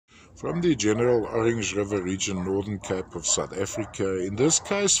from the general Orange River region, Northern Cape of South Africa. In this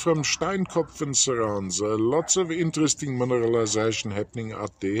case from Steinkopf and surrounds. Lots of interesting mineralization happening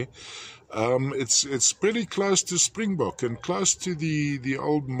out there. It's pretty close to Springbok and close to the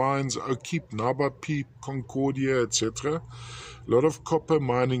old mines, Okeep, Nabapi, Concordia, etc. A lot of copper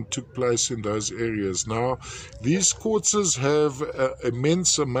mining took place in those areas. Now, these quartzes have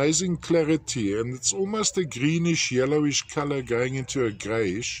immense, amazing clarity, and it's almost a greenish, yellowish color going into a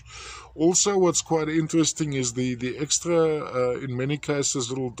grayish. Also, what's quite interesting is the extra, in many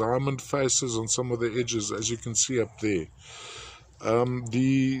cases, little diamond faces on some of the edges, as you can see up there.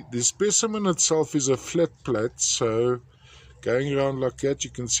 The specimen itself is a flat plate, so going around like that,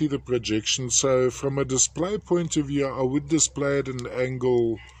 you can see the projection. So from a display point of view, I would display it at an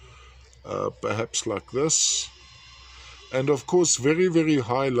angle perhaps like this. And of course, very, very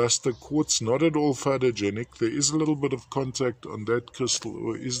high luster quartz, not at all photogenic. There is a little bit of contact on that crystal,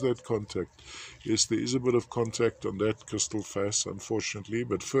 or is that contact? Yes, there is a bit of contact on that crystal face, unfortunately,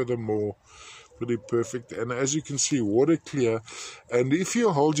 but furthermore, pretty perfect. And as you can see, water clear. And if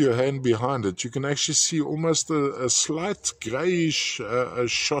you hold your hand behind it, you can actually see almost a slight grayish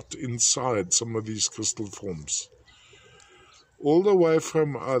shot inside some of these crystal forms. All the way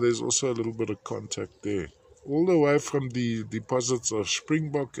from, there's also a little bit of contact there. All the way from the deposits of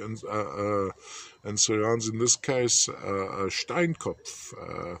Springbok and surrounds, in this case, Steinkopf,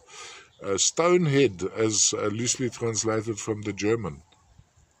 Stonehead, as loosely translated from the German.